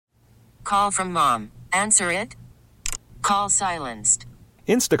call from mom. Answer it. Call silenced.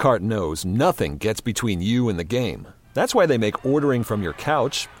 Instacart knows nothing gets between you and the game. That's why they make ordering from your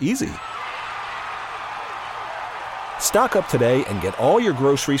couch easy. Stock up today and get all your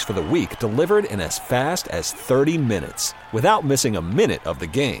groceries for the week delivered in as fast as 30 minutes without missing a minute of the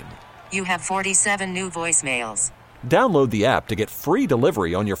game. You have 47 new voicemails. Download the app to get free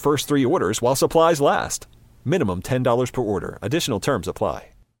delivery on your first 3 orders while supplies last. Minimum $10 per order. Additional terms apply.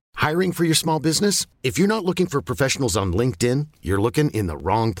 Hiring for your small business? If you're not looking for professionals on LinkedIn, you're looking in the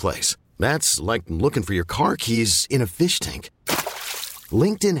wrong place. That's like looking for your car keys in a fish tank.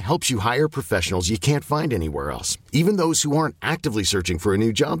 LinkedIn helps you hire professionals you can't find anywhere else, even those who aren't actively searching for a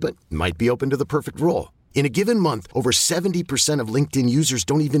new job but might be open to the perfect role. In a given month, over 70% of LinkedIn users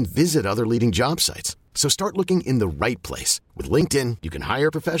don't even visit other leading job sites. So start looking in the right place. With LinkedIn, you can hire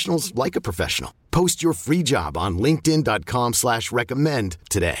professionals like a professional. Post your free job on linkedin.com/recommend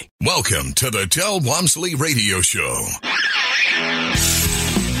today. Welcome to the Del Walmsley Radio Show.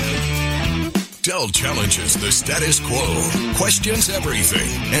 Del challenges the status quo, questions everything,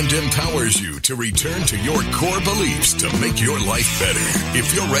 and empowers you to return to your core beliefs to make your life better.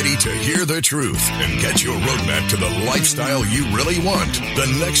 If you're ready to hear the truth and get your roadmap to the lifestyle you really want, the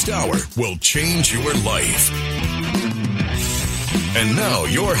next hour will change your life. And now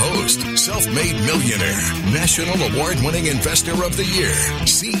your host, self-made millionaire, national award-winning investor of the year,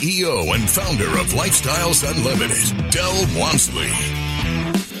 CEO and founder of Lifestyles Unlimited, Del Walmsley.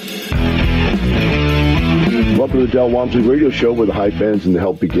 Welcome to the Del Walmsley Radio Show, where the hype ends and the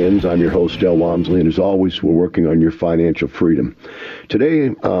help begins. I'm your host, Del Walmsley, and as always, we're working on your financial freedom.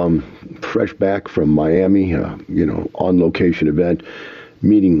 Today, fresh back from Miami, on-location event,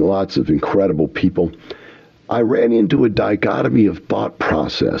 meeting lots of incredible people. I ran into a dichotomy of thought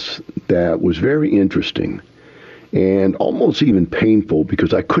process that was very interesting and almost even painful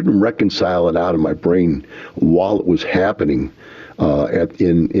because I couldn't reconcile it out of my brain while it was happening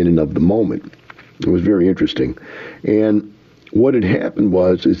in and of the moment. It was very interesting. And what had happened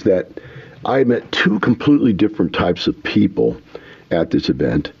is that I met 2 completely different types of people at this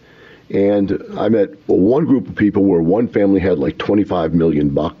event. And I met one group of people where one family had like $25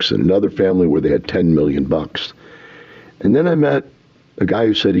 million and another family where they had $10 million. And then I met a guy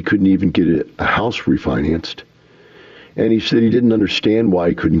who said he couldn't even get a house refinanced. And he said he didn't understand why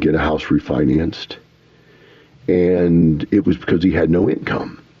he couldn't get a house refinanced. And it was because he had no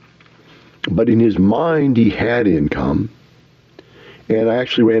income. But in his mind, he had income. And I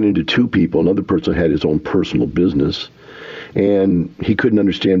actually ran into 2 people. Another person had his own personal business. And he couldn't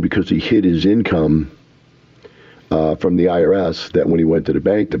understand because he hid his income from the IRS, that when he went to the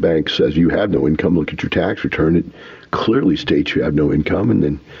bank says, you have no income. Look at your tax return. It clearly states you have no income. And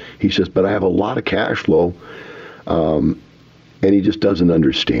then he says, but I have a lot of cash flow. And he just doesn't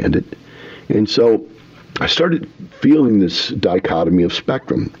understand it. And so I started feeling this dichotomy of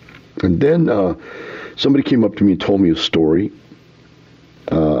spectrum. And then somebody came up to me and told me a story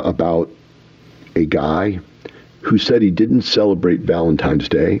about a guy who said he didn't celebrate Valentine's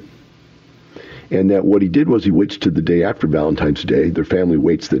Day, and that what he did was he waits to the day after Valentine's Day. Their family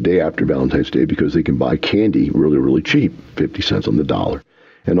waits the day after Valentine's Day because they can buy candy really, really cheap, 50 cents on the dollar,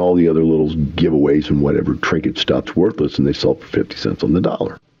 and all the other little giveaways and whatever trinket stuff's worthless, and they sell it for 50 cents on the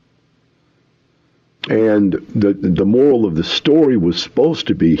dollar. And the moral of the story was supposed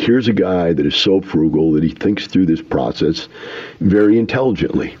to be, here's a guy that is so frugal that he thinks through this process very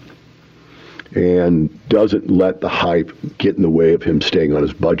intelligently and doesn't let the hype get in the way of him staying on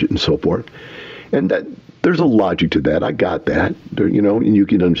his budget and so forth. And that there's a logic to that. I got that, and you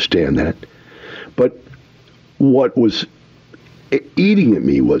can understand that. But what was eating at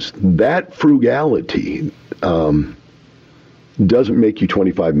me was that frugality doesn't make you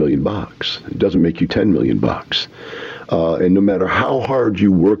 $25 million. It doesn't make you $10 million. And no matter how hard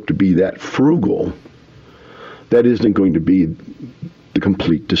you work to be that frugal, that isn't going to be the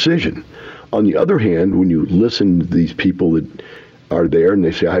complete decision. On the other hand, when you listen to these people that are there and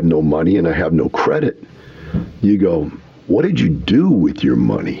they say, I have no money and I have no credit, you go, what did you do with your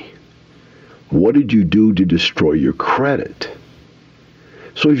money? What did you do to destroy your credit?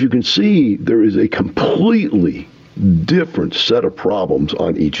 So as you can see, there is a completely different set of problems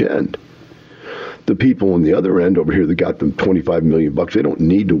on each end. The people on the other end over here that got them $25 million, they don't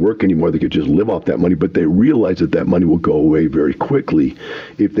need to work anymore. They could just live off that money, but they realize that that money will go away very quickly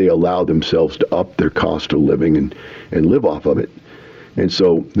if they allow themselves to up their cost of living and live off of it. And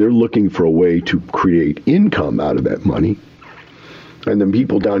so they're looking for a way to create income out of that money. And then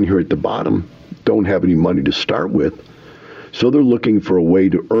people down here at the bottom don't have any money to start with. So they're looking for a way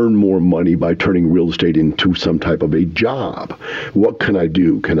to earn more money by turning real estate into some type of a job. What can I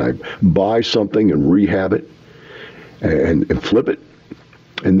do? Can I buy something and rehab it and flip it?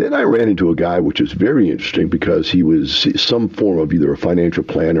 And then I ran into a guy, which is very interesting because he was some form of either a financial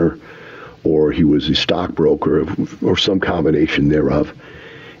planner or he was a stockbroker or some combination thereof.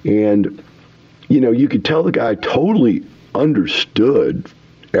 And, you could tell the guy totally understood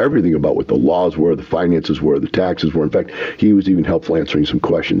everything about what the laws were, the finances were, the taxes were. In fact, he was even helpful answering some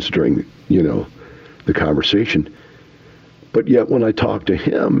questions during, the conversation. But yet when I talked to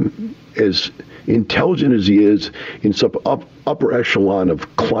him, as intelligent as he is in some upper echelon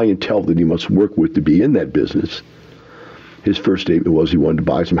of clientele that he must work with to be in that business, his first statement was he wanted to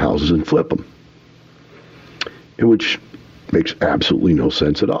buy some houses and flip them, which makes absolutely no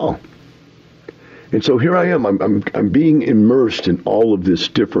sense at all. And so here I am. I'm being immersed in all of this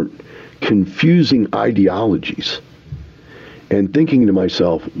different confusing ideologies and thinking to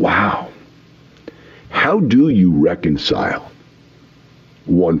myself, wow, how do you reconcile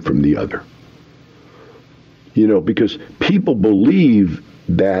one from the other? Because people believe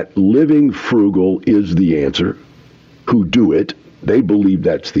that living frugal is the answer. Who do it, they believe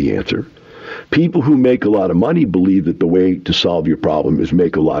that's the answer. People who make a lot of money believe that the way to solve your problem is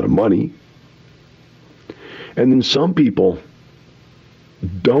make a lot of money. And then some people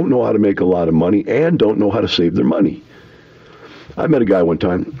don't know how to make a lot of money and don't know how to save their money. I met a guy one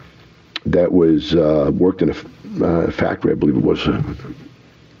time that was worked in a factory, I believe it was an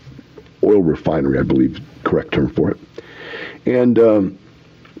oil refinery, I believe, correct term for it. And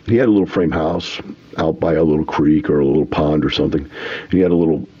he had a little frame house out by a little creek or a little pond or something. And he had a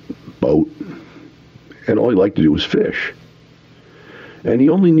little boat. And all he liked to do was fish. And he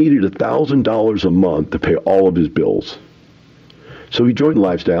only needed $1,000 a month to pay all of his bills. So he joined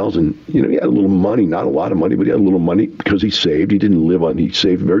Lifestyles, and he had a little money, not a lot of money, but he had a little money because he saved. He didn't live on. He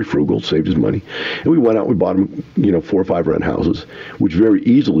saved very frugal, saved his money, and we went out. We bought him, 4 or 5 rent houses, which very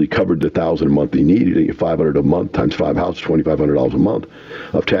easily covered the $1,000 a month he needed. $500 a month times 5 houses, $2,500 a month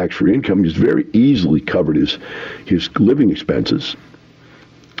of tax-free income. Just very easily covered his living expenses,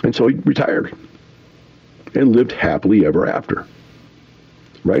 and so he retired and lived happily ever after.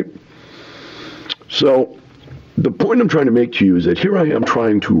 Right? So the point I'm trying to make to you is that here I am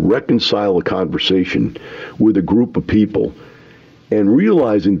trying to reconcile a conversation with a group of people and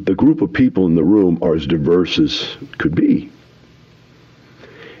realizing the group of people in the room are as diverse as could be.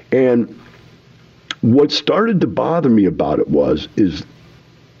 And what started to bother me about it is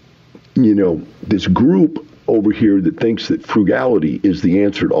this group over here that thinks that frugality is the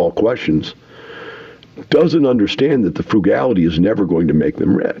answer to all questions doesn't understand that the frugality is never going to make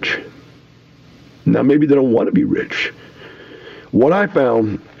them rich. Now, maybe they don't want to be rich. What I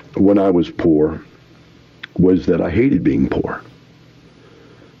found when I was poor was that I hated being poor.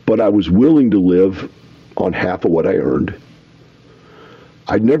 But I was willing to live on half of what I earned.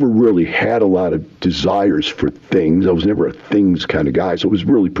 I never really had a lot of desires for things. I was never a things kind of guy, so it was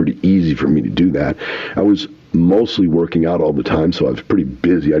really pretty easy for me to do that. I was mostly working out all the time, so I was pretty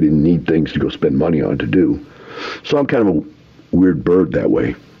busy. I didn't need things to go spend money on to do. So I'm kind of a weird bird that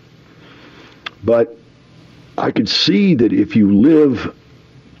way. But I could see that if you live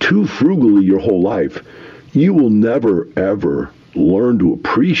too frugally your whole life, you will never, ever learn to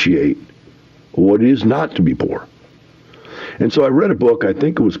appreciate what it is not to be poor. And so I read a book, I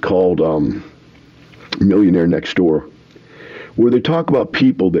think it was called Millionaire Next Door, where they talk about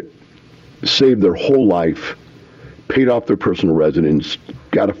people that saved their whole life, paid off their personal residence,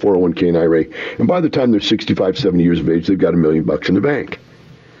 got a 401k and IRA, and by the time they're 65, 70 years of age, they've got $1 million in the bank.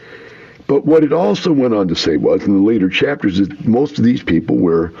 But what it also went on to say was, in the later chapters, that most of these people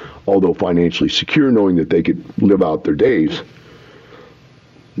were, although financially secure, knowing that they could live out their days,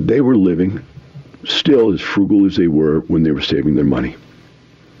 they were living still as frugal as they were when they were saving their money.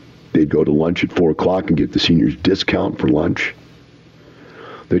 They'd go to lunch at 4 o'clock and get the seniors discount for lunch.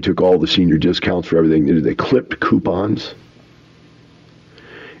 They took all the senior discounts for everything. They clipped coupons.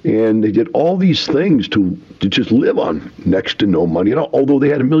 And they did all these things to just live on next to no money at all. Although they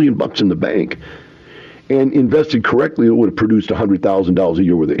had $1 million in the bank and invested correctly, it would have produced $100,000 a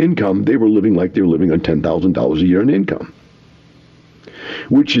year worth of income. They were living like they were living on $10,000 a year in income,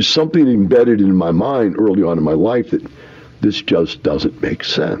 which is something embedded in my mind early on in my life that this just doesn't make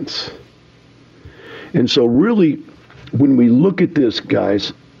sense. And so really, when we look at this,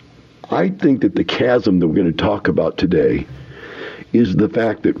 guys, I think that the chasm that we're going to talk about today is the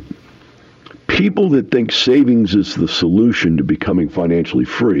fact that people that think savings is the solution to becoming financially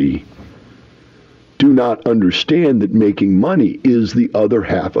free do not understand that making money is the other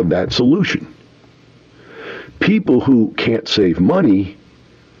half of that solution. people who can't save money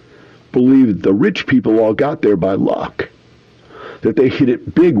believe that the rich people all got there by luck, that they hit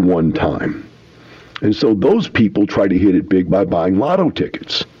it big one time. And so those people try to hit it big by buying lotto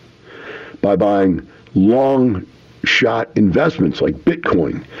tickets, by buying long shot investments like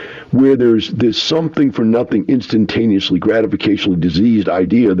Bitcoin, where there's this something for nothing, instantaneously gratificationally diseased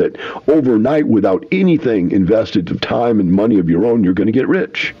idea that overnight, without anything invested of time and money of your own, you're going to get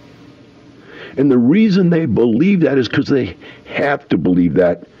rich. And the reason they believe that is because they have to believe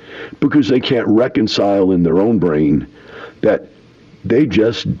that, because they can't reconcile in their own brain that they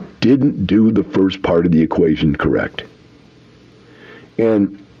just didn't do the first part of the equation correct.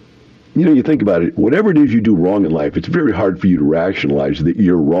 And you think about it, whatever it is you do wrong in life, it's very hard for you to rationalize that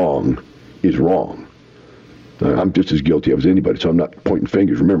you're wrong is wrong. I'm just as guilty as anybody, so I'm not pointing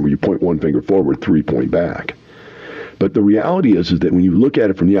fingers. Remember, you point one finger forward, 3 point back. But the reality is that when you look at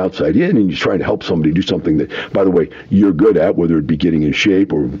it from the outside in and you're trying to help somebody do something that, by the way, you're good at, whether it be getting in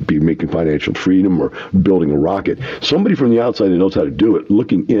shape or be making financial freedom or building a rocket, somebody from the outside that knows how to do it,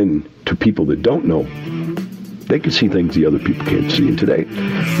 looking in to people that don't know, they can see things the other people can't see. And today,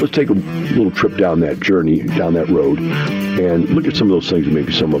 let's take a little trip down that journey, down that road, and look at some of those things that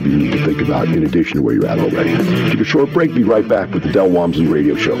maybe some of you need to think about in addition to where you're at already. Take a short break. Be right back with the Del Walmsley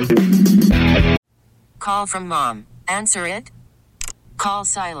Radio Show. Call from mom. Answer it. Call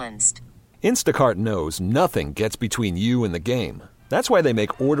silenced. Instacart knows nothing gets between you and the game. That's why they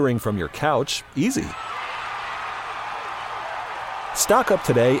make ordering from your couch easy. Stock up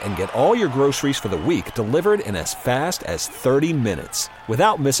today and get all your groceries for the week delivered in as fast as 30 minutes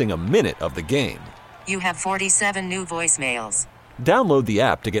without missing a minute of the game. You have 47 new voicemails. Download the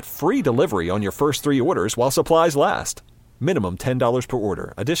app to get free delivery on your first 3 orders while supplies last. Minimum $10 per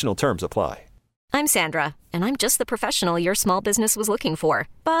order. Additional terms apply. I'm Sandra, and I'm just the professional your small business was looking for.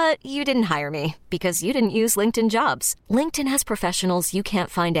 But you didn't hire me because you didn't use LinkedIn Jobs. LinkedIn has professionals you can't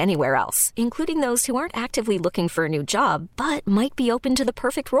find anywhere else, including those who aren't actively looking for a new job, but might be open to the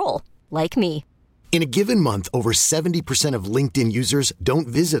perfect role, like me. In a given month, over 70% of LinkedIn users don't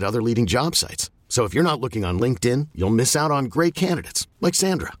visit other leading job sites. So if you're not looking on LinkedIn, you'll miss out on great candidates like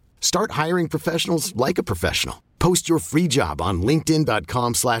Sandra. Start hiring professionals like a professional. Post your free job on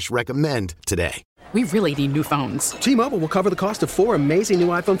linkedin.com/recommend today. We really need new phones. T-Mobile will cover the cost of 4 amazing new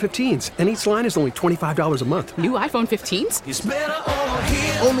iPhone 15s, and each line is only $25 a month. New iPhone 15s? It's better over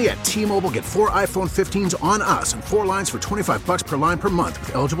here. Only at T-Mobile, get 4 iPhone 15s on us and 4 lines for $25 per line per month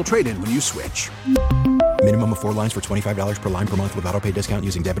with eligible trade-in when you switch. Minimum of 4 lines for $25 per line per month with autopay discount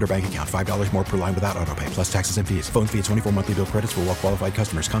using debit or bank account. $5 more per line without autopay, plus taxes and fees. Phone fee at 24 monthly bill credits for well-qualified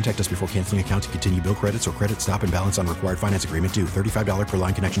customers. Contact us before canceling account to continue bill credits or credit stop and balance on required finance agreement due. $35 per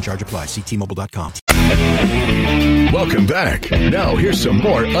line connection charge applies. See T-Mobile.com. Welcome back. Now here's some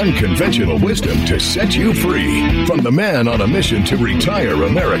more unconventional wisdom to set you free from the man on a mission to retire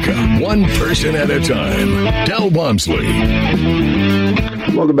America, one person at a time, Del Walmsley.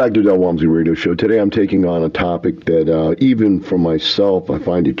 Welcome back to Del Walmsley Radio Show. Today I'm taking on a topic that even for myself, I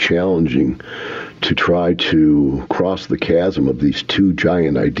find it challenging to try to cross the chasm of these two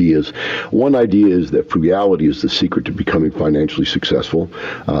giant ideas. One idea is that frugality is the secret to becoming financially successful.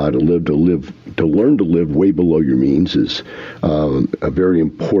 To learn to live way below your means is a very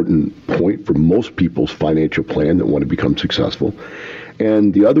important point for most people's financial plan that want to become successful.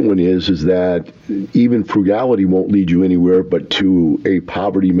 And the other one is that even frugality won't lead you anywhere but to a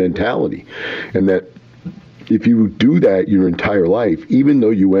poverty mentality. And that if you do that your entire life, even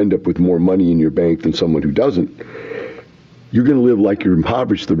though you end up with more money in your bank than someone who doesn't, you're going to live like you're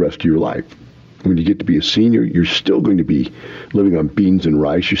impoverished the rest of your life. When you get to be a senior, you're still going to be living on beans and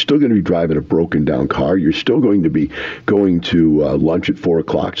rice. You're still going to be driving a broken down car. You're still going to be going to lunch at 4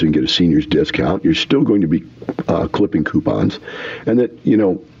 o'clock so you can get a senior's discount. You're still going to be clipping coupons. And that,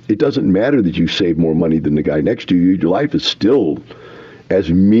 it doesn't matter that you save more money than the guy next to you. Your life is still as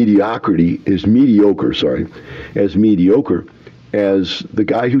mediocre as the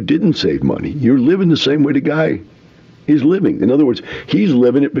guy who didn't save money. You're living the same way the guy is living. In other words, he's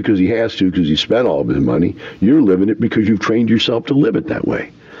living it because he has to, because he spent all of his money. You're living it because you've trained yourself to live it that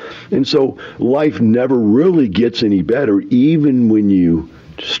way. And so life never really gets any better, even when you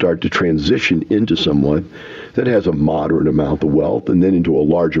start to transition into someone that has a moderate amount of wealth and then into a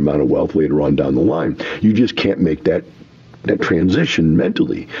large amount of wealth later on down the line. You just can't make that transition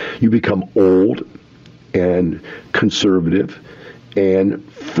mentally. You become old and conservative and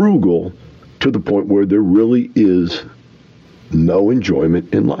frugal to the point where there really is no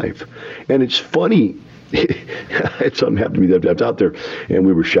enjoyment in life. And it's funny, it's something happened to me that I was out there and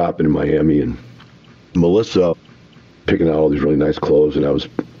we were shopping in Miami, and Melissa picking out all these really nice clothes, and I was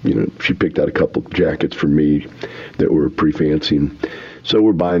she picked out a couple jackets for me that were pretty fancy. And so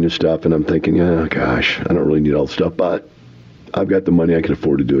we're buying this stuff, and I'm thinking, oh, gosh, I don't really need all the stuff, but I've got the money. I can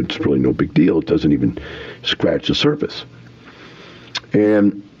afford to do it. It's really no big deal. It doesn't even scratch the surface.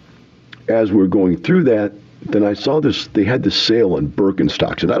 And as we're going through that, then I saw this. They had this sale on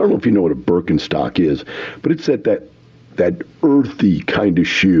Birkenstocks. And I don't know if you know what a Birkenstock is, but it's that earthy kind of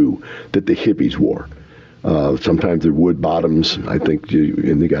shoe that the hippies wore. Sometimes they're wood bottoms, I think,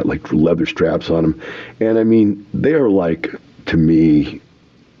 and they got like leather straps on them. And I mean, they are like, to me,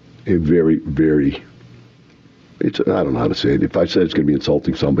 a very, very, I don't know how to say it. If I said it's going to be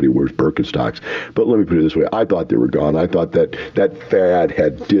insulting somebody who wears Birkenstocks, but let me put it this way. I thought they were gone. I thought that fad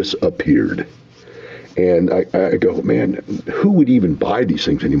had disappeared. And I go, man, who would even buy these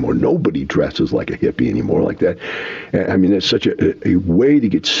things anymore? Nobody dresses like a hippie anymore like that. I mean, it's such a way to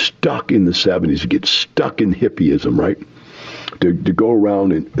get stuck in the 70s, to get stuck in hippieism, right? To go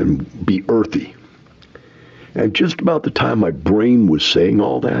around and be earthy. And just about the time my brain was saying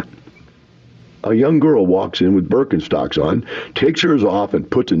all that, a young girl walks in with Birkenstocks on, takes hers off, and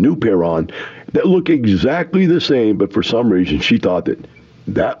puts a new pair on that look exactly the same, but for some reason she thought that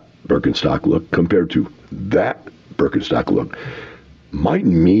Birkenstock look compared to that Birkenstock look might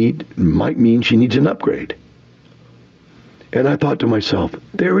mean she needs an upgrade. And I thought to myself,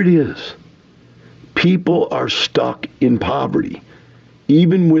 there it is. People are stuck in poverty.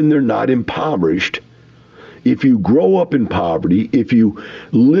 Even when they're not impoverished, if you grow up in poverty, if you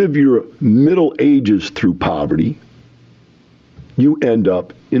live your middle ages through poverty, you end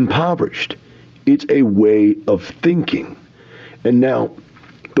up impoverished. It's a way of thinking. And now,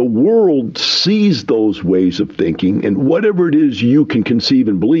 the world sees those ways of thinking, and whatever it is you can conceive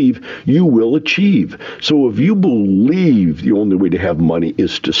and believe, you will achieve. So if you believe the only way to have money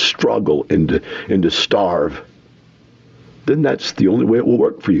is to struggle and to starve, then that's the only way it will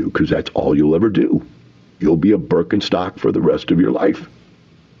work for you, because that's all you'll ever do. You'll be a Birkenstock for the rest of your life.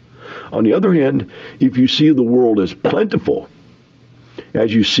 On the other hand, if you see the world as plentiful,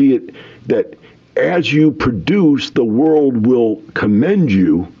 as you see it, that as you produce, the world will commend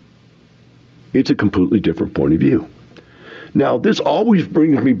you, it's a completely different point of view. Now, this always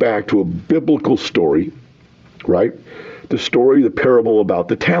brings me back to a biblical story, right? The parable about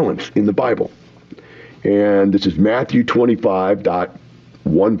the talents in the Bible. And this is Matthew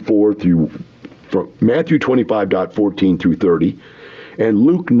 25.14 through 30, and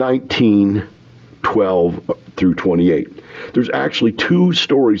Luke 19:12 through 28. There's actually two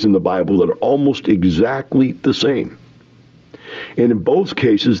stories in the Bible that are almost exactly the same. And in both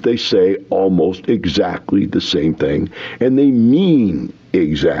cases, they say almost exactly the same thing, and they mean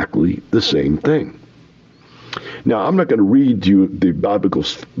exactly the same thing. Now, I'm not going to read you the biblical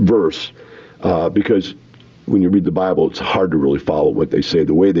verse because when you read the Bible, it's hard to really follow what they say,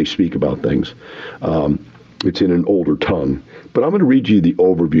 the way they speak about things. It's in an older tongue. But I'm going to read you the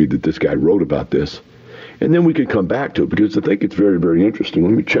overview that this guy wrote about this. And then we can come back to it because I think it's very, very interesting.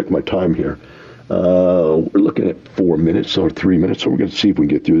 Let me check my time here. We're looking at 4 minutes or 3 minutes, so we're going to see if we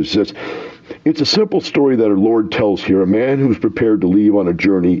can get through this. It says, it's a simple story that our Lord tells here. A man who's prepared to leave on a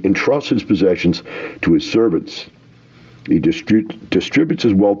journey entrusts his possessions to his servants. He distributes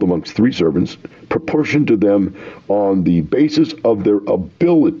his wealth amongst 3 servants, proportioned to them on the basis of their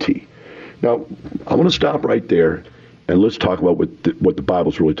ability. Now, I'm going to stop right there, and let's talk about what the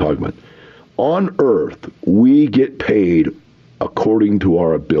Bible's really talking about. On earth, we get paid according to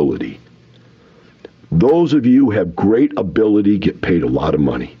our ability. Those of you who have great ability get paid a lot of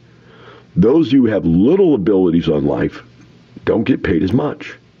money. Those of you who have little abilities on life don't get paid as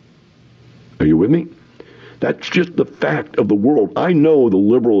much. Are you with me? That's just the fact of the world. I know the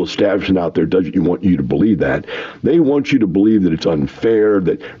liberal establishment out there doesn't want you to believe that. They want you to believe that it's unfair,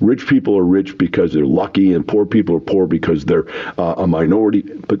 that rich people are rich because they're lucky and poor people are poor because they're a minority.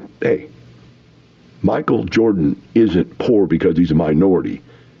 But hey, Michael Jordan isn't poor because he's a minority.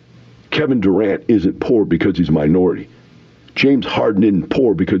 Kevin Durant isn't poor because he's a minority. James Harden isn't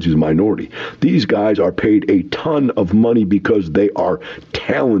poor because he's a minority. These guys are paid a ton of money because they are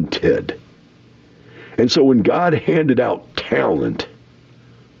talented. And so when God handed out talent,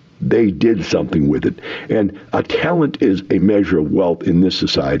 they did something with it. And a talent is a measure of wealth in this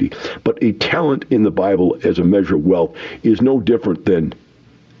society. But a talent in the Bible as a measure of wealth is no different than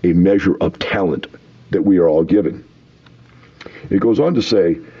a measure of talent that we are all given. It goes on to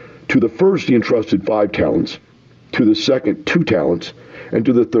say, to the first he entrusted 5 talents, to the second 2 talents, and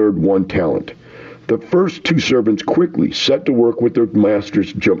to the third 1 talent. The first 2 servants quickly set to work with their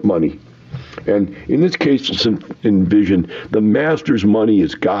master's money. And in this case, envision the master's money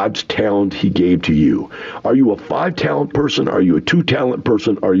is God's talent he gave to you. Are you a 5-talent person? Are you a 2-talent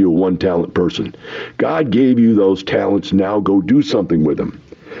person? Are you a 1-talent person? God gave you those talents. Now go do something with them.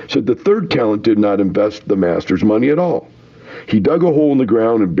 So the 3rd talent did not invest the master's money at all. He dug a hole in the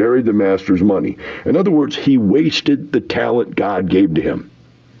ground and buried the master's money. In other words, he wasted the talent God gave to him.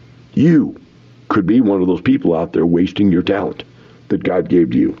 You could be one of those people out there wasting your talent that God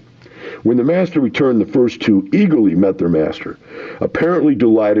gave to you. When the master returned, the first 2 eagerly met their master, apparently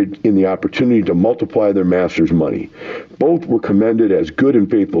delighted in the opportunity to multiply their master's money. Both were commended as good and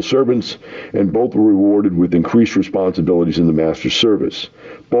faithful servants, and both were rewarded with increased responsibilities in the master's service.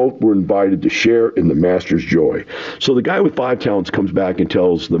 Both were invited to share in the master's joy. So the guy with 5 talents comes back and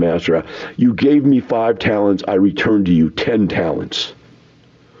tells the master, you gave me 5 talents, I returned to you 10 talents.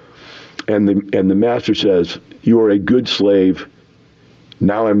 And the master says, you are a good slave.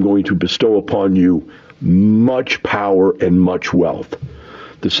 Now I'm going to bestow upon you much power and much wealth.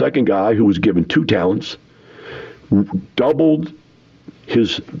 The second guy, who was given 2 talents, doubled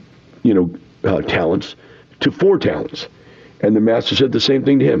his talents to 4 talents. And the master said the same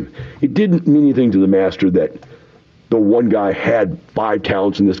thing to him. It didn't mean anything to the master that the one guy had 5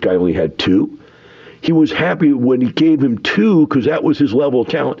 talents and this guy only had 2. He was happy when he gave him 2 because that was his level of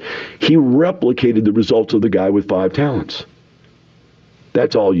talent. He replicated the results of the guy with 5 talents.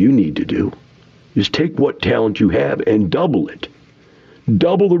 That's all you need to do, is take what talent you have and double it.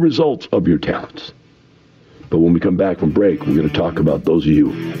 Double the results of your talents. But when we come back from break, we're going to talk about those of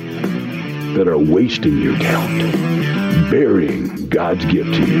you that are wasting your talent, burying God's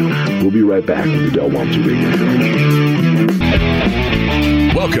gift to you. We'll be right back with the Del Walmsley Radio Show.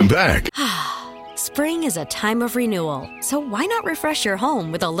 Welcome back. Spring is a time of renewal, so why not refresh your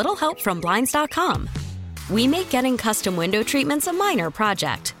home with a little help from Blinds.com? We make getting custom window treatments a minor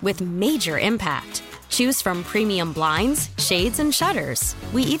project with major impact. Choose from premium blinds, shades, and shutters.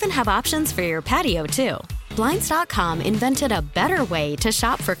 We even have options for your patio, too. Blinds.com invented a better way to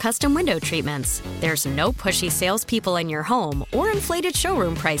shop for custom window treatments. There's no pushy salespeople in your home or inflated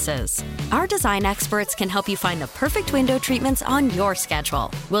showroom prices. Our design experts can help you find the perfect window treatments on your schedule.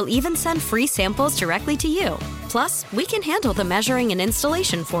 We'll even send free samples directly to you. Plus, we can handle the measuring and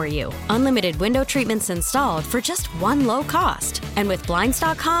installation for you. Unlimited window treatments installed for just one low cost. And with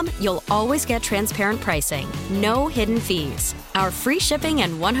Blinds.com, you'll always get transparent pricing. No hidden fees. Our free shipping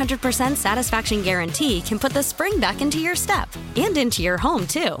and 100% satisfaction guarantee can put the spring back into your step and into your home,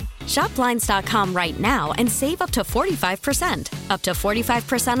 too. Shop Blinds.com right now and save up to 45%. Up to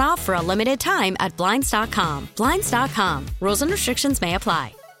 45% off for a limited time at Blinds.com. Blinds.com. Rules and restrictions may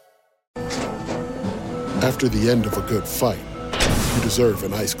apply. After the end of a good fight, you deserve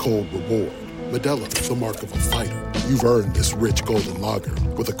an ice-cold reward. Modelo is the mark of a fighter. You've earned this rich golden lager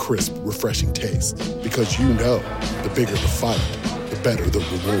with a crisp, refreshing taste. Because you know, the bigger the fight, the better the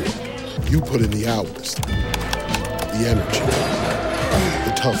reward. You put in the hours, the energy,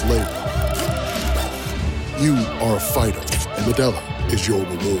 the tough labor. You are a fighter, and Modelo is your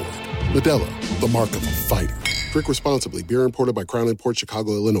reward. Modelo, the mark of a fighter. Drink responsibly. Beer imported by Crown Imports,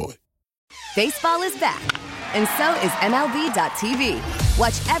 Chicago, Illinois. Baseball is back, and so is MLB.tv.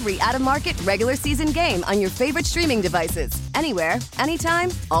 Watch every out-of-market regular season game on your favorite streaming devices, anywhere,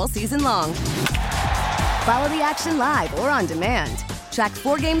 anytime, all season long. Follow the action live or on demand. Track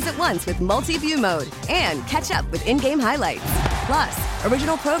 4 games at once with multi-view mode and catch up with in-game highlights. Plus,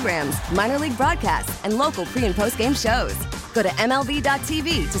 original programs, minor league broadcasts, and local pre- and post-game shows. Go to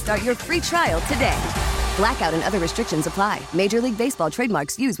MLB.tv to start your free trial today. Blackout and other restrictions apply. Major League Baseball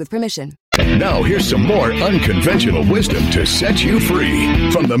trademarks used with permission. Now here's some more unconventional wisdom to set you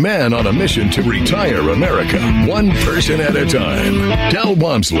free from the man on a mission to retire America, one person at a time, Del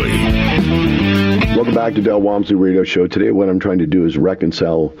Walmsley. Welcome back to Del Walmsley Radio Show. Today what I'm trying to do is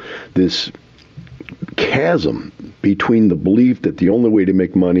reconcile this chasm between the belief that the only way to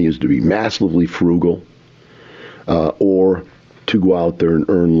make money is to be massively frugal or to go out there and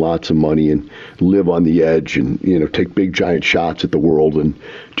earn lots of money and live on the edge and, take big giant shots at the world and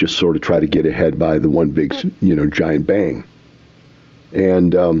just sort of try to get ahead by the one big, giant bang.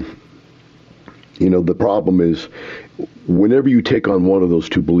 And, the problem is whenever you take on one of those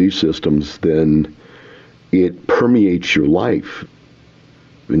two belief systems, then it permeates your life.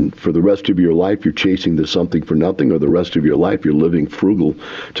 And for the rest of your life, you're chasing the something for nothing, or the rest of your life, you're living frugal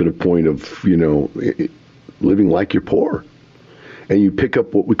to the point of, living like you're poor. And you pick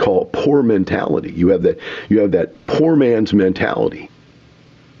up what we call a poor mentality. You have that poor man's mentality,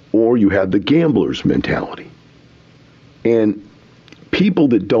 or you have the gambler's mentality. And people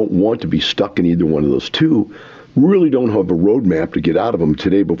that don't want to be stuck in either one of those two, really don't have a roadmap to get out of them.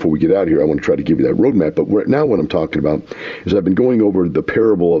 Today, before we get out of here, I want to try to give you that roadmap. But right now what I'm talking about is I've been going over the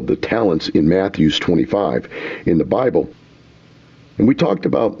parable of the talents in Matthew 25 in the Bible. And we talked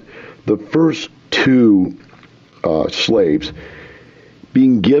about the first two slaves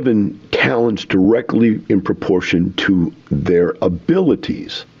being given talents directly in proportion to their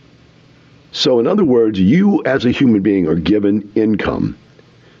abilities. So in other words, you as a human being are given income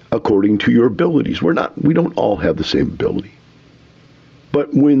according to your abilities. We don't all have the same ability.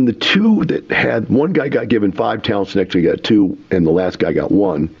 But when the two that had, one guy got given 5 talents, the next guy got 2, and the last guy got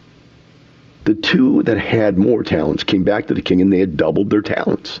 1, the two that had more talents came back to the king and they had doubled their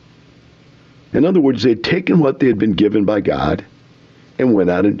talents. In other words, they had taken what they had been given by God and went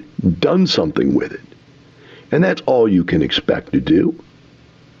out and done something with it. And that's all you can expect to do.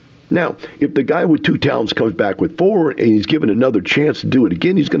 Now, if the guy with 2 talents comes back with 4 and he's given another chance to do it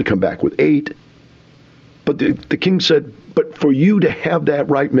again, he's going to come back with 8. But the king said, but for you to have that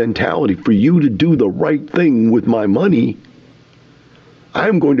right mentality, for you to do the right thing with my money,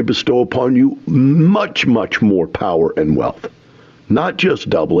 I'm going to bestow upon you much, much more power and wealth. Not just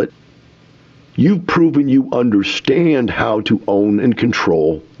double it. You've proven you understand how to own and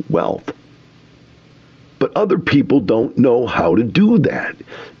control wealth. But other people don't know how to do that.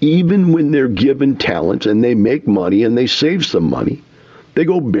 Even when they're given talents and they make money and they save some money, they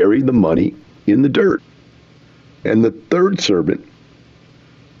go bury the money in the dirt. And the third servant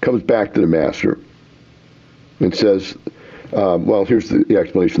comes back to the master and says, here's the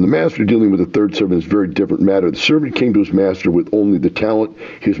explanation. The master dealing with the third servant is a very different matter. The servant came to his master with only the talent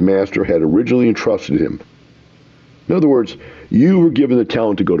his master had originally entrusted him. In other words, you were given the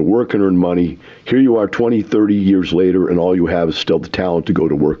talent to go to work and earn money. Here you are 20, 30 years later, and all you have is still the talent to go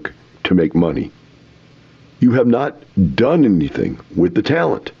to work to make money. You have not done anything with the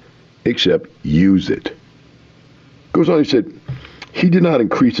talent except use it. Goes on, he said, he did not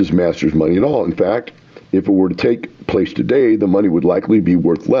increase his master's money at all. In fact, if it were to take place today, the money would likely be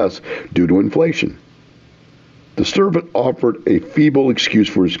worth less due to inflation. The servant offered a feeble excuse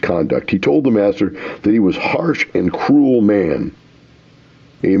for his conduct. He told the master that he was a harsh and cruel man,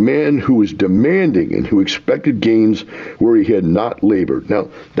 a man who was demanding and who expected gains where he had not labored. Now,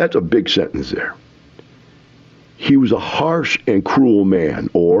 that's a big sentence there. He was a harsh and cruel man,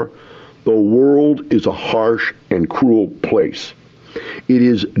 or the world is a harsh and cruel place. It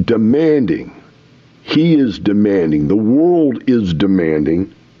is demanding. He is demanding. The world is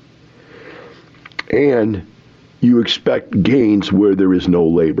demanding. And you expect gains where there is no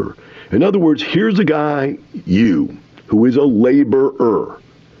labor. In other words, here's a guy, you, who is a laborer.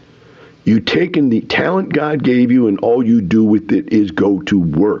 You've taken the talent God gave you, and all you do with it is go to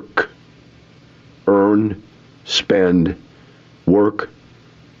work. Earn, spend, work,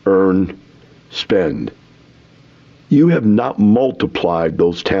 earn, spend. You have not multiplied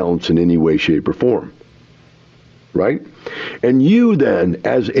those talents in any way, shape, or form. Right? And you then,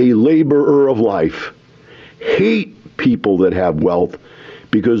 as a laborer of life, hate people that have wealth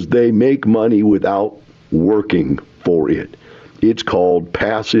because they make money without working for it. It's called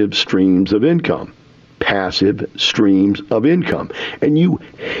passive streams of income. Passive streams of income. And you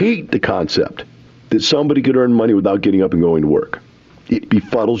hate the concept that somebody could earn money without getting up and going to work. It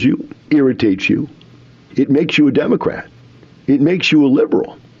befuddles you, irritates you. It makes you a Democrat. It makes you a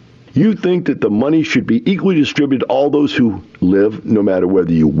liberal. You think that the money should be equally distributed to all those who live, no matter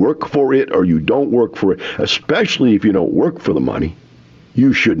whether you work for it or you don't work for it, especially if you don't work for the money.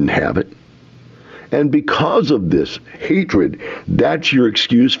 You shouldn't have it. And because of this hatred, that's your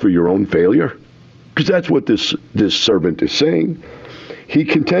excuse for your own failure? Because that's what this servant is saying. He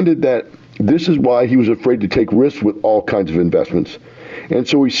contended that this is why he was afraid to take risks with all kinds of investments. And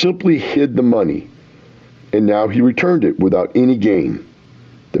so he simply hid the money. And now he returned it without any gain.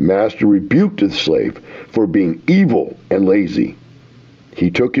 The master rebuked the slave for being evil and lazy.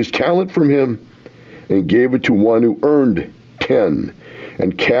 He took his talent from him and gave it to one who earned 10,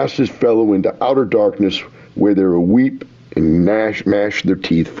 and cast his fellow into outer darkness where they will weep and gnash their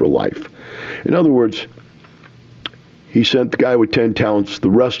teeth for life. In other words, he sent the guy with 10 talents, the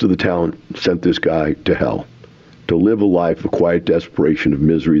rest of the talent sent this guy to hell, to live a life of quiet desperation, of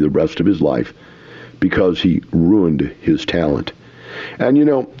misery the rest of his life, because he ruined his talent. And you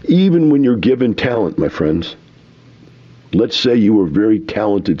know, even when you're given talent, my friends, let's say you were very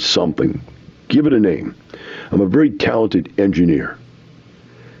talented something. Give it a name. I'm a very talented engineer.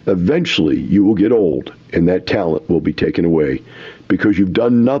 Eventually, you will get old, and that talent will be taken away. Because you've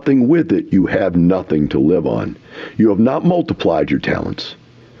done nothing with it, you have nothing to live on. You have not multiplied your talents.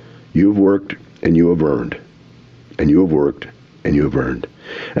 You have worked, and you have earned. And you have worked, and you have earned.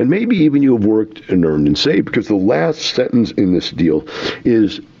 And maybe even you have worked and earned and saved, because the last sentence in this deal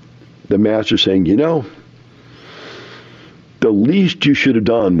is the master saying, you know, the least you should have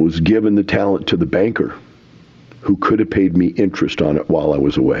done was given the talent to the banker who could have paid me interest on it while I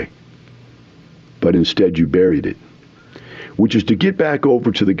was away. But instead you buried it, which is to get back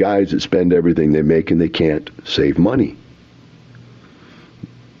over to the guys that spend everything they make and they can't save money.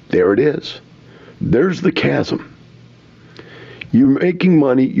 There it is. There's the chasm. You're making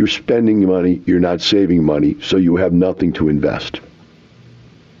money, you're spending money, you're not saving money, so you have nothing to invest.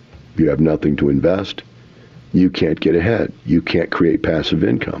 You have nothing to invest. You can't get ahead. You can't create passive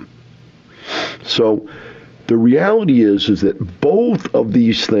income. So the reality is that both of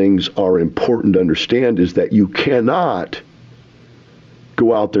these things are important to understand, is that you cannot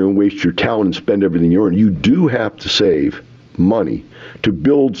go out there and waste your talent and spend everything you earn. You do have to save money to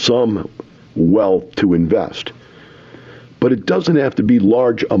build some wealth to invest. But it doesn't have to be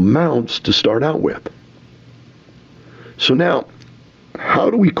large amounts to start out with. So now, how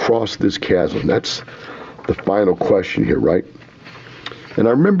do we cross this chasm? That's the final question here, right? And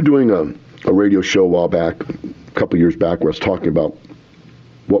I remember doing a radio show a while back, a couple of years back, where I was talking about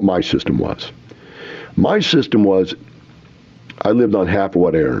what my system was. My system was, I lived on half of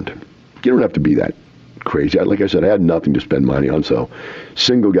what I earned. You don't have to be that crazy. Like I said, I had nothing to spend money on, so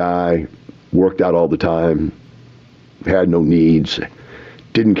single guy, worked out all the time, had no needs,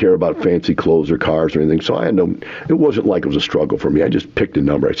 didn't care about fancy clothes or cars or anything. So it wasn't like it was a struggle for me. I just picked a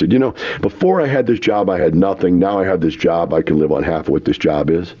number. I said, you know, before I had this job, I had nothing. Now I have this job. I can live on half of what this job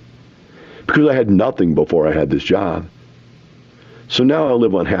is. Because I had nothing before I had this job. So now I'll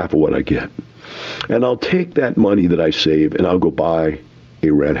live on half of what I get. And I'll take that money that I save and I'll go buy a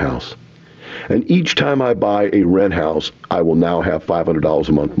rent house. And each time I buy a rent house, I will now have $500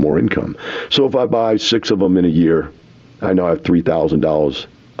 a month more income. So if I buy 6 of them in a year, I now have $3,000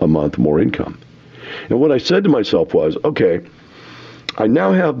 a month more income. And what I said to myself was, okay, I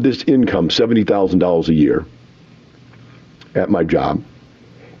now have this income, $70,000 a year at my job,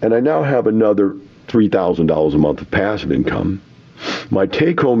 and I now have another $3,000 a month of passive income. My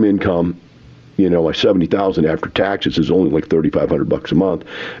take-home income, you know, my $70,000 after taxes is only like $3,500 a month.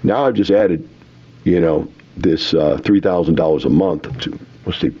 Now I've just added, you know, this $3,000 a month to,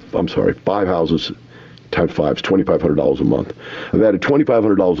 5 houses times 5 is $2,500 a month. I've added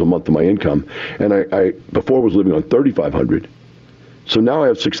 $2,500 a month to my income, and I before was living on $3,500. So now I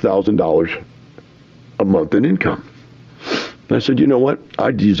have $6,000 a month in income. And I said, you know what?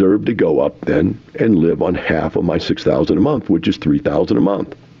 I deserve to go up then and live on half of my $6,000 a month, which is $3,000 a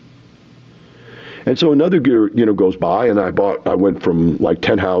month. And so another year, you know, goes by, and I went from like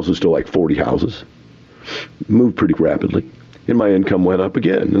 10 houses to like 40 houses. Moved pretty rapidly. And my income went up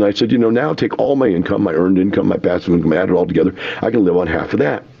again. And I said, you know, now take all my income, my earned income, my passive income, add it all together. I can live on half of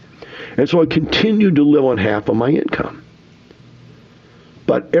that. And so I continued to live on half of my income.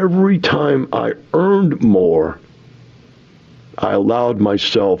 But every time I earned more, I allowed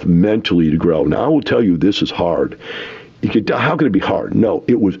myself mentally to grow. Now, I will tell you, this is hard. How can it be hard? No,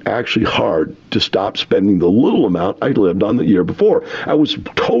 it was actually hard to stop spending the little amount I lived on the year before. I was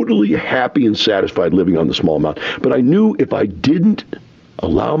totally happy and satisfied living on the small amount. But I knew if I didn't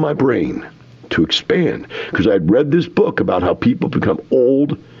allow my brain to expand, because I had read this book about how people become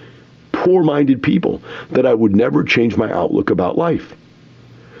old, poor-minded people, that I would never change my outlook about life.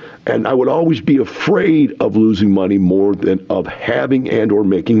 And I would always be afraid of losing money more than of having and or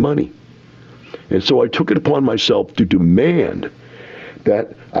making money. And so I took it upon myself to demand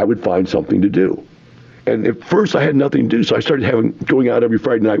that I would find something to do. And at first I had nothing to do, so I started going out every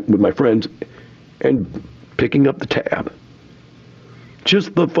Friday night with my friends and picking up the tab.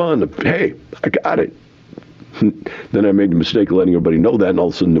 Just the fun of, hey, I got it. Then I made the mistake of letting everybody know that, and all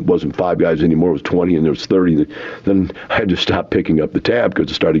of a sudden it wasn't 5 guys anymore, it was 20, and there was 30. Then I had to stop picking up the tab because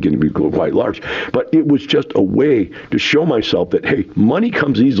it started getting to be quite large. But it was just a way to show myself that, hey, money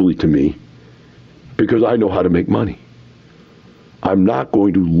comes easily to me because I know how to make money. I'm not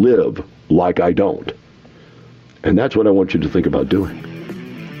going to live like I don't. And that's what I want you to think about doing.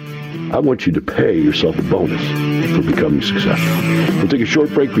 I want you to pay yourself a bonus for becoming successful. We'll take a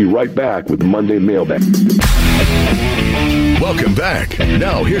short break. We'll be right back with the Monday Mailbag. Welcome back.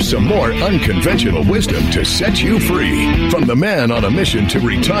 Now here's some more unconventional wisdom to set you free from the man on a mission to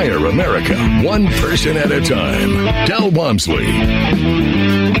retire America, one person at a time, Del Walmsley.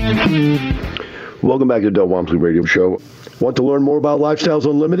 Welcome back to the Del Walmsley Radio Show. Want to learn more about Lifestyles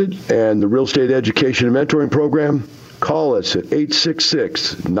Unlimited and the Real Estate Education and Mentoring Program? Call us at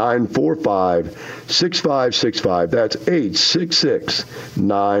 866-945-6565. That's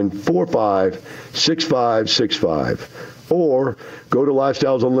 866-945-6565. or go to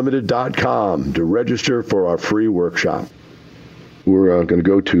lifestylesunlimited.com to register for our free workshop. We're going to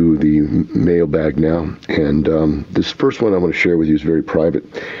go to the mailbag now, and this first one I want to share with you is very private.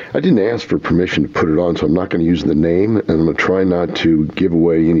 I didn't ask for permission to put it on, so I'm not going to use the name, and I'm going to try not to give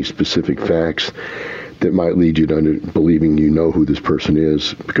away any specific facts that might lead you to believing you know who this person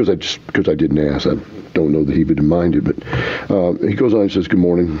is, because I didn't ask. I don't know that he would have minded, but he goes on and says, "Good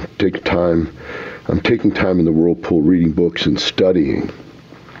morning. I'm taking time in the whirlpool, reading books and studying.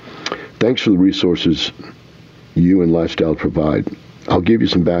 Thanks for the resources you and Lifestyle provide. I'll give you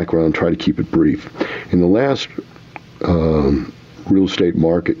some background, try to keep it brief. In the last real estate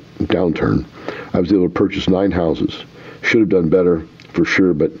market downturn, I was able to purchase 9 houses. Should have done better for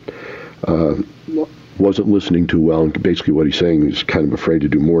sure, but wasn't listening too well. And basically what he's saying is kind of afraid to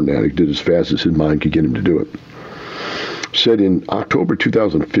do more than that. He did as fast as his mind could get him to do it. Said in October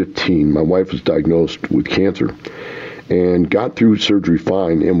 2015, my wife was diagnosed with cancer and got through surgery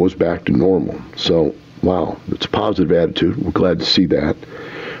fine and was back to normal. So, wow, it's a positive attitude. We're glad to see that.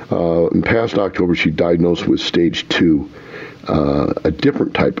 In past October, she diagnosed with stage 2, a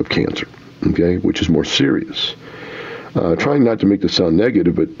different type of cancer, okay, which is more serious. Trying not to make this sound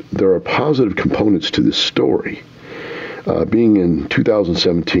negative, but there are positive components to this story. Being in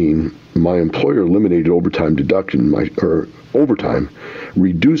 2017, my employer eliminated overtime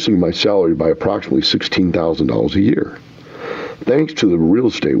reducing my salary by approximately $16,000 a year. Thanks to the real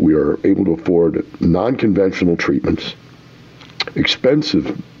estate, we are able to afford non-conventional treatments,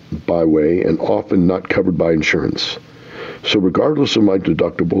 expensive by way and often not covered by insurance. So regardless of my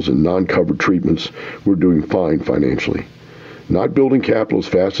deductibles and non-covered treatments, we're doing fine financially. Not building capital as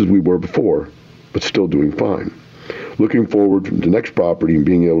fast as we were before, but still doing fine. Looking forward to the next property and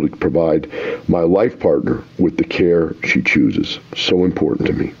being able to provide my life partner with the care she chooses. So important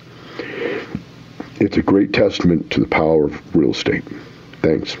to me. It's a great testament to the power of real estate.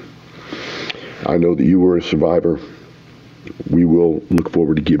 Thanks. I know that you were a survivor. We will look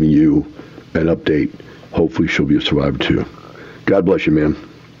forward to giving you an update. Hopefully she'll be a survivor too. God bless you, man.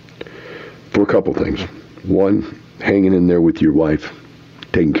 For a couple things. One, hanging in there with your wife,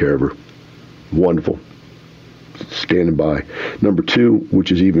 taking care of her. Wonderful. Standing by. Number 2,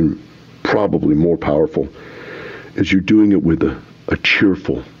 which is even probably more powerful, is you're doing it with a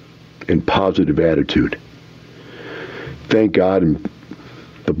cheerful and positive attitude. Thank God and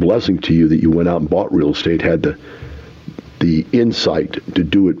the blessing to you that you went out and bought real estate, had the insight to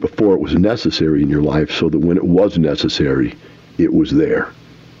do it before it was necessary in your life, so that when it was necessary, it was there.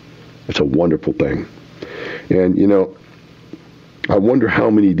 It's a wonderful thing. And, you know, I wonder how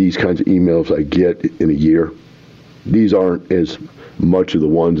many of these kinds of emails I get in a year. These aren't as much of the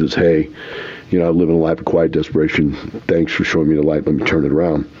ones as, hey, you know, I live in a life of quiet desperation. Thanks for showing me the light. Let me turn it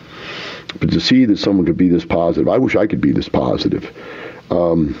around. But to see that someone could be this positive, I wish I could be this positive.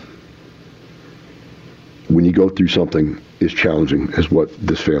 When you go through something as challenging as what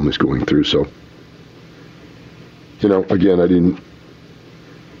this family's going through. So, you know, again, I didn't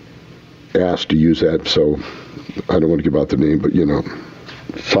ask to use that, so I don't want to give out the name, but, you know,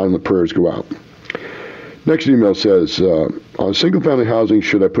 silent prayers go out. Next email says, on single-family housing,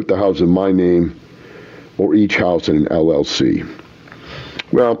 should I put the house in my name or each house in an LLC?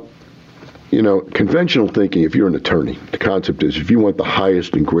 Well, you know, conventional thinking, if you're an attorney, the concept is if you want the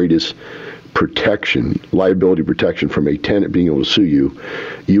highest and greatest protection, liability protection from a tenant being able to sue you,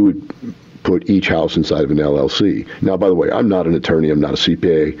 you would put each house inside of an LLC. Now, by the way, I'm not an attorney, I'm not a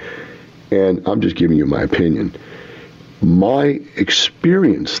CPA, and I'm just giving you my opinion. My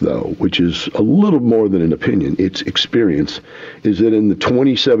experience, though, which is a little more than an opinion, it's experience, is that in the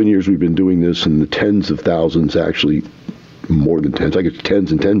 27 years we've been doing this, and the tens of thousands, actually more than tens, I get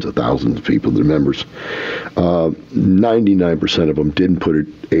tens and tens of thousands of people that are members, 99% of them didn't put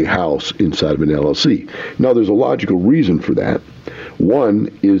a house inside of an LLC. Now, there's a logical reason for that. One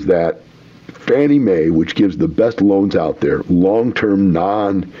is that Fannie Mae, which gives the best loans out there, long-term,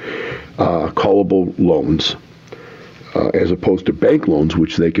 non-callable loans, as opposed to bank loans,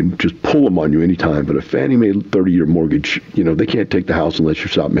 which they can just pull them on you anytime. But a Fannie Mae 30-year mortgage, you know, they can't take the house unless you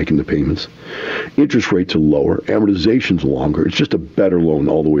stop making the payments. Interest rates are lower. Amortization's longer. It's just a better loan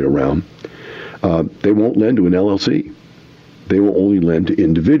all the way around. They won't lend to an LLC. They will only lend to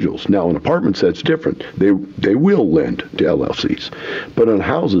individuals. Now, in apartments, that's different. They will lend to LLCs. But on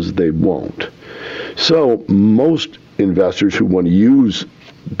houses, they won't. So most investors who want to use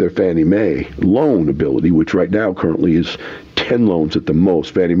their Fannie Mae loan ability, which right now currently is 10 loans at the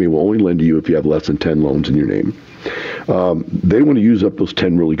most. Fannie Mae will only lend to you if you have less than 10 loans in your name. They want to use up those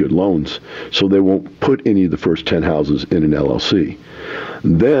 10 really good loans, so they won't put any of the first 10 houses in an LLC.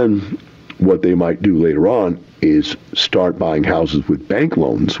 Then, what they might do later on is start buying houses with bank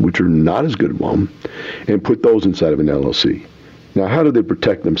loans, which are not as good a loan, and put those inside of an LLC. Now, how do they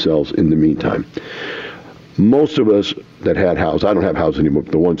protect themselves in the meantime? Most of us that had houses, I don't have houses anymore,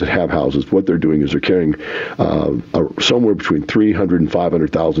 but the ones that have houses, what they're doing is they're carrying somewhere between $300,000 and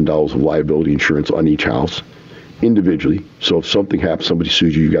 $500,000 of liability insurance on each house individually. So if something happens, somebody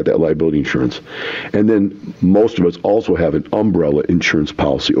sues you, you got that liability insurance. And then most of us also have an umbrella insurance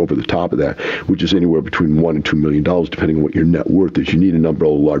policy over the top of that, which is anywhere between $1 and $2 million, depending on what your net worth is. You need an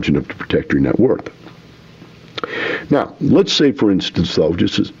umbrella large enough to protect your net worth. Now, let's say, for instance, though,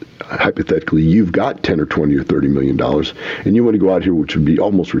 just as hypothetically, you've got $10 or $20 or $30 million, and you want to go out here, which would be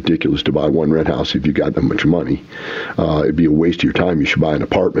almost ridiculous to buy one rent house if you got that much money. It'd be a waste of your time. You should buy an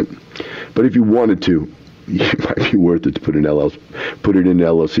apartment. But if you wanted to, it might be worth it to put it in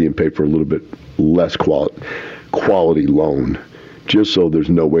LLC and pay for a little bit less quality loan, just so there's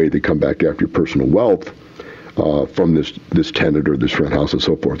no way they come back after your personal wealth from this tenant or this rent house and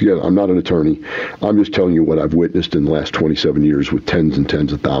so forth. Yeah, I'm not an attorney. I'm just telling you what I've witnessed in the last 27 years with tens and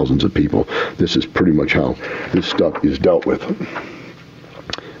tens of thousands of people. This is pretty much how this stuff is dealt with.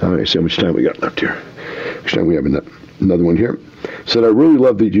 All right, see how much time we got left here. Next time we have another one here. Said, I really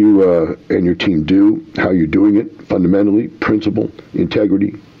love that you and your team do, how you're doing it, fundamentally, principle,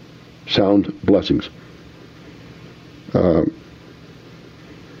 integrity, sound, blessings. We're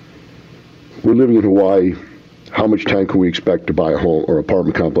living in Hawaii. How much time can we expect to buy a home or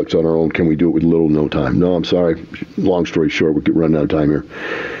apartment complex on our own? Can we do it with little or no time? No, I'm sorry. Long story short, we're running out of time here.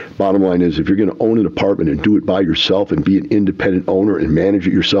 Bottom line is, if you're going to own an apartment and do it by yourself and be an independent owner and manage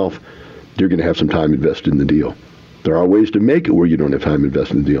it yourself, you're going to have some time invested in the deal. There are ways to make it where you don't have time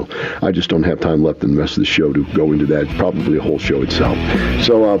invested in the deal. I just don't have time left in the rest of the show to go into that. Probably a whole show itself.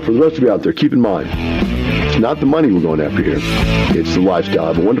 So for the rest of you out there, keep in mind, it's not the money we're going after here. It's the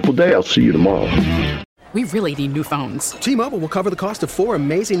lifestyle. Have a wonderful day. I'll see you tomorrow. We really need new phones. T-Mobile will cover the cost of 4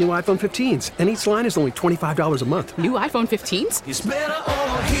 amazing new iPhone 15s, and each line is only $25 a month. New iPhone 15s? It's better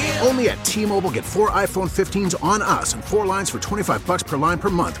over here. Only at T-Mobile, get 4 iPhone 15s on us and 4 lines for $25 per line per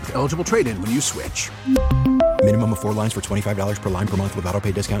month with eligible trade-in when you switch. Minimum of 4 lines for $25 per line per month with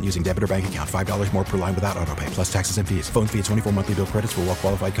autopay discount using debit or bank account. $5 more per line without autopay, plus taxes and fees. Phone fee at 24 monthly bill credits for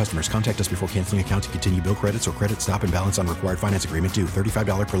well-qualified customers. Contact us before canceling account to continue bill credits or credit stop and balance on required finance agreement due.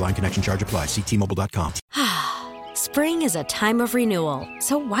 $35 per line connection charge applies. See T-Mobile.com. Spring is a time of renewal,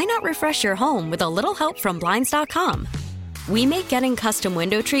 so why not refresh your home with a little help from Blinds.com? We make getting custom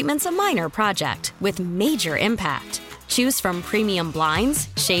window treatments a minor project with major impact. Choose from premium blinds,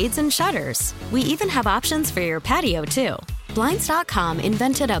 shades, and shutters. We even have options for your patio, too. Blinds.com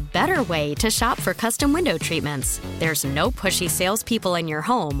invented a better way to shop for custom window treatments. There's no pushy salespeople in your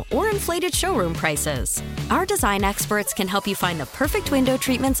home or inflated showroom prices. Our design experts can help you find the perfect window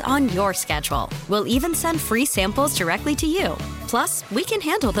treatments on your schedule. We'll even send free samples directly to you. Plus, we can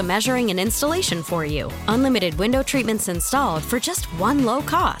handle the measuring and installation for you. Unlimited window treatments installed for just one low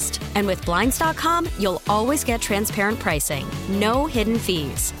cost. And with Blinds.com, you'll always get transparent pricing. No hidden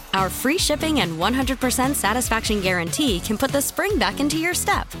fees. Our free shipping and 100% satisfaction guarantee can put the spring back into your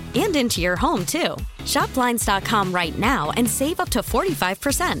step and into your home, too. Shop Blinds.com right now and save up to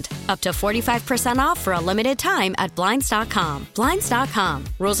 45%. Up to 45% off for a limited time at Blinds.com. Blinds.com.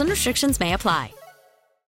 Rules and restrictions may apply.